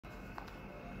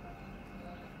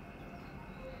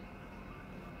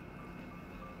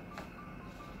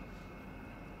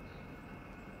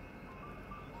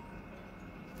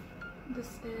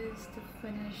this is the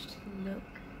finished look,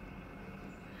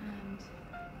 and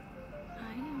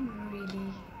I am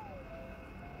really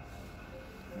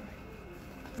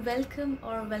welcome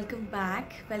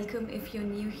back. Welcome if you're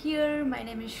new here. My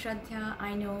name is Shradhya.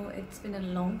 I know it's been a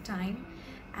long time,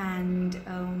 and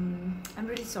I'm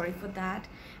really sorry for that,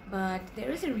 but there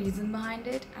is a reason behind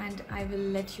it, and I will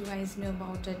let you guys know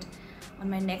about it on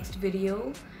my next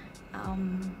video.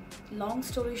 Long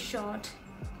story short,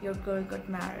 your girl got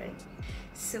married.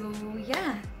 So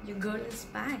yeah, your girl is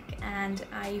back, and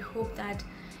I hope that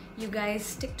you guys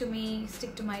stick to me,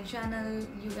 stick to my channel.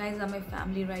 You guys are my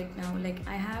family right now. Like,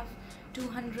 I have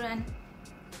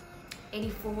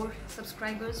 284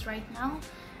 subscribers right now,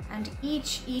 and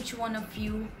each one of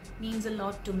you means a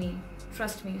lot to me.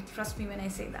 Trust me when I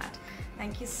say that.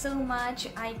 Thank you so much.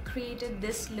 I created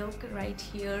this look right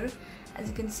here. As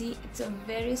you can see, it's a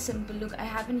very simple look. I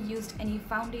haven't used any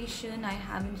foundation, I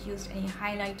haven't used any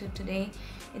highlighter today.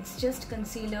 It's just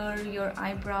concealer, your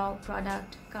eyebrow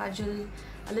product, kajal,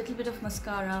 a little bit of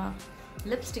mascara,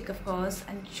 lipstick of course,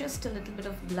 and just a little bit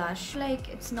of blush. Like,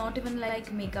 it's not even like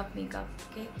makeup,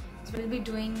 okay? So we'll be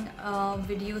doing a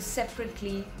video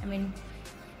separately, I mean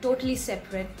totally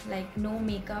separate, like no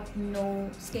makeup, no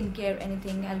skincare,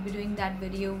 anything. I'll be doing that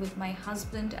video with my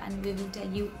husband, and we will tell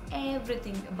you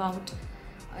everything about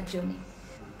our journey.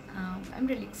 I'm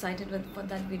really excited for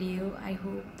that video. I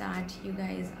hope that you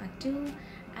guys are too,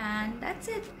 and that's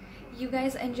it. You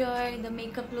guys enjoy the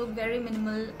makeup look, very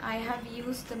minimal. I have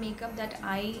used the makeup that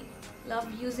I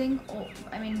love using.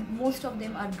 I mean, most of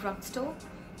them are drugstore,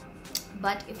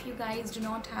 but if you guys do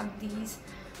not have these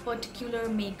particular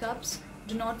makeups,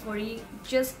 do not worry,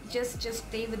 just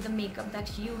stay with the makeup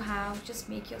that you have. Just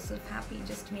make yourself happy,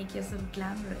 just make yourself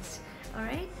glamorous. All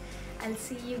right, I'll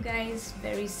see you guys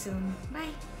very soon. Bye.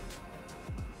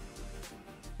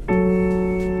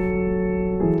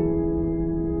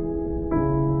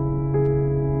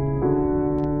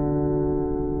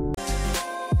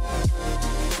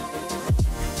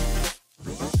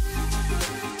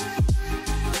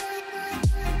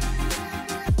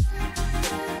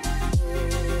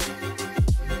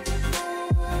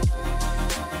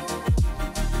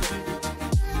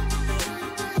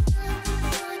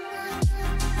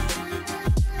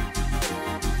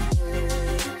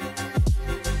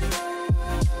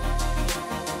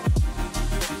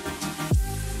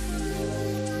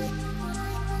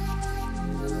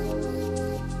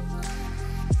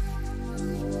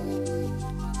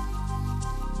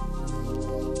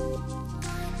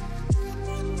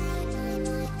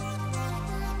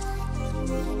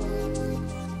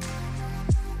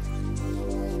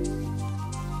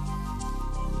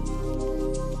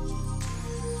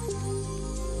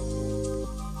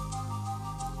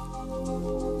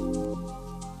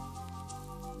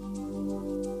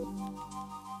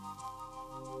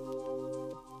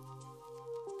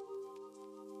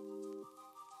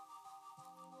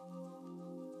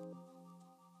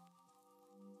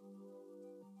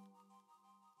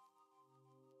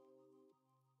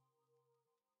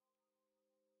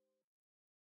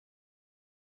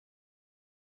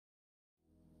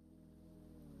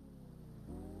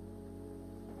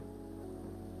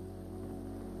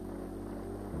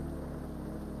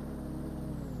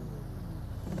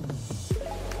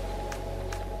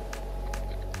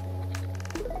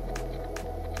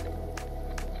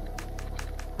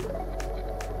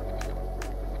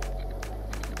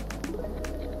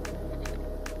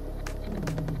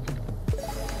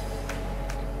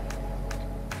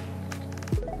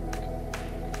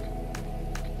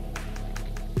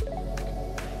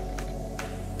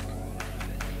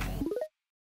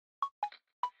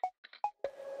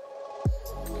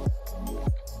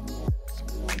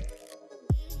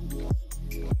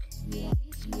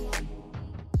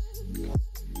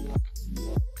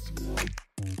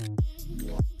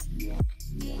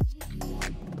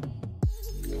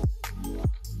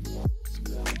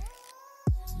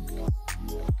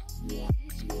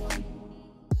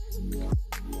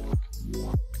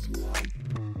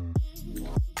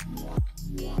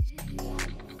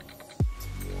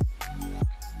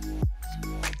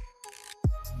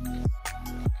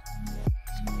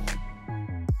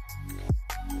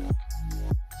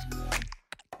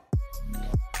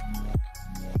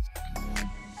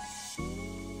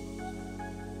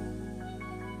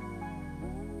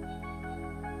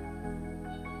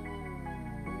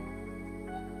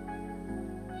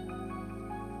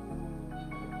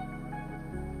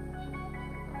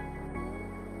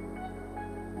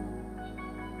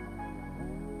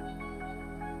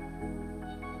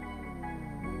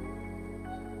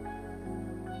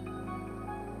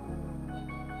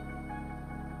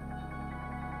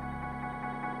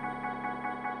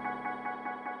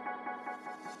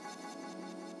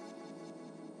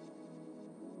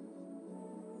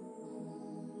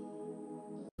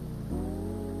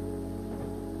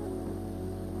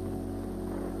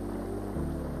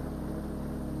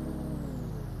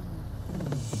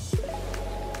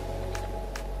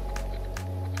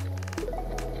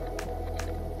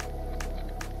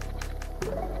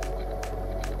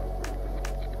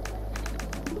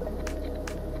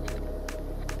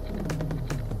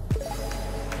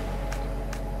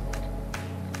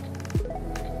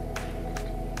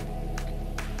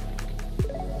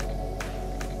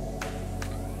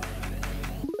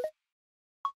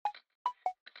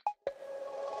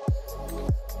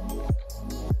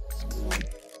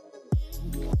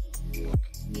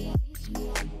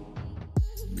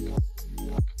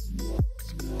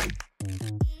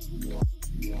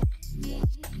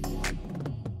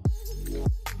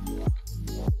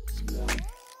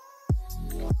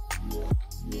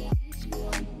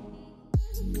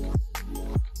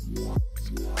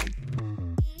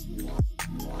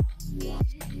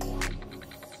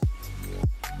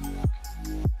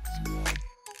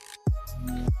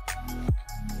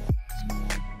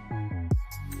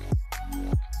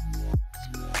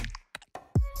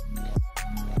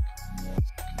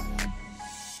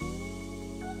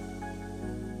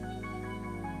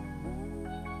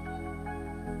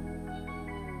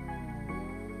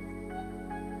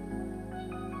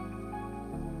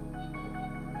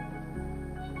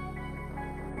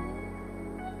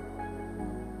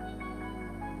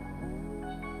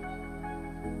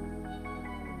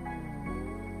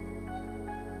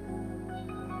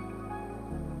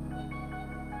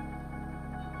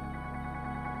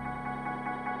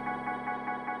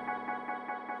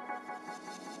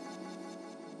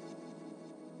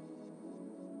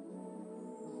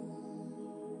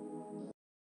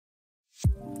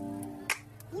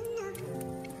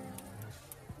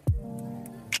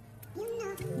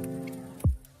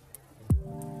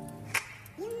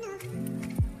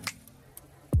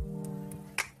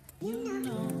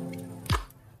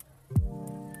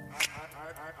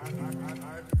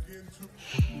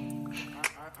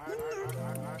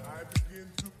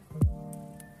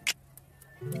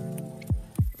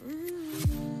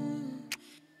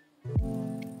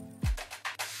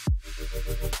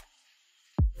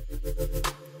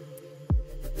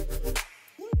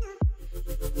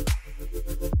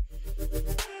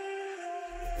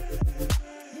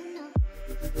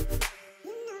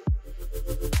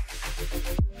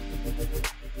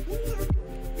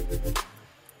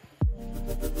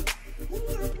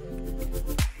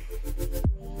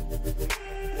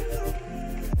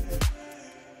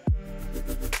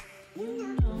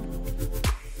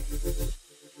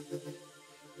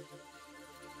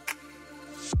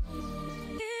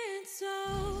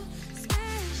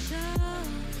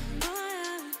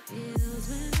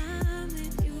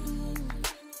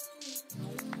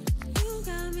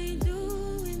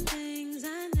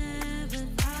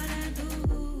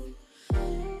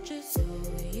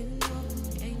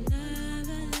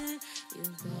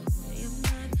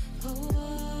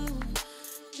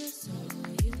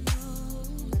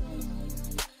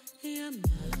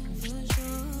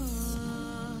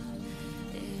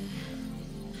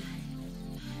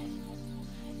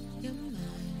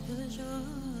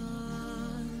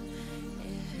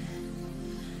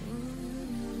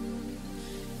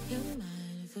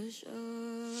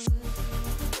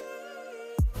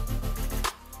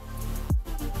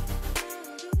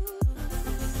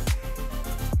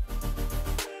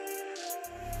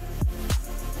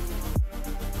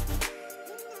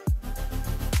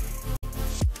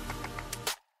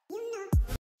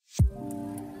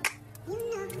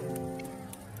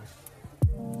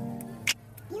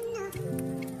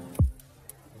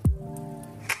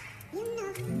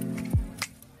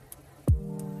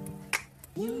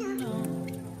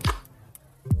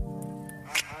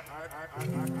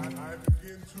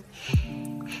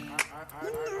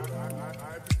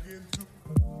 begin to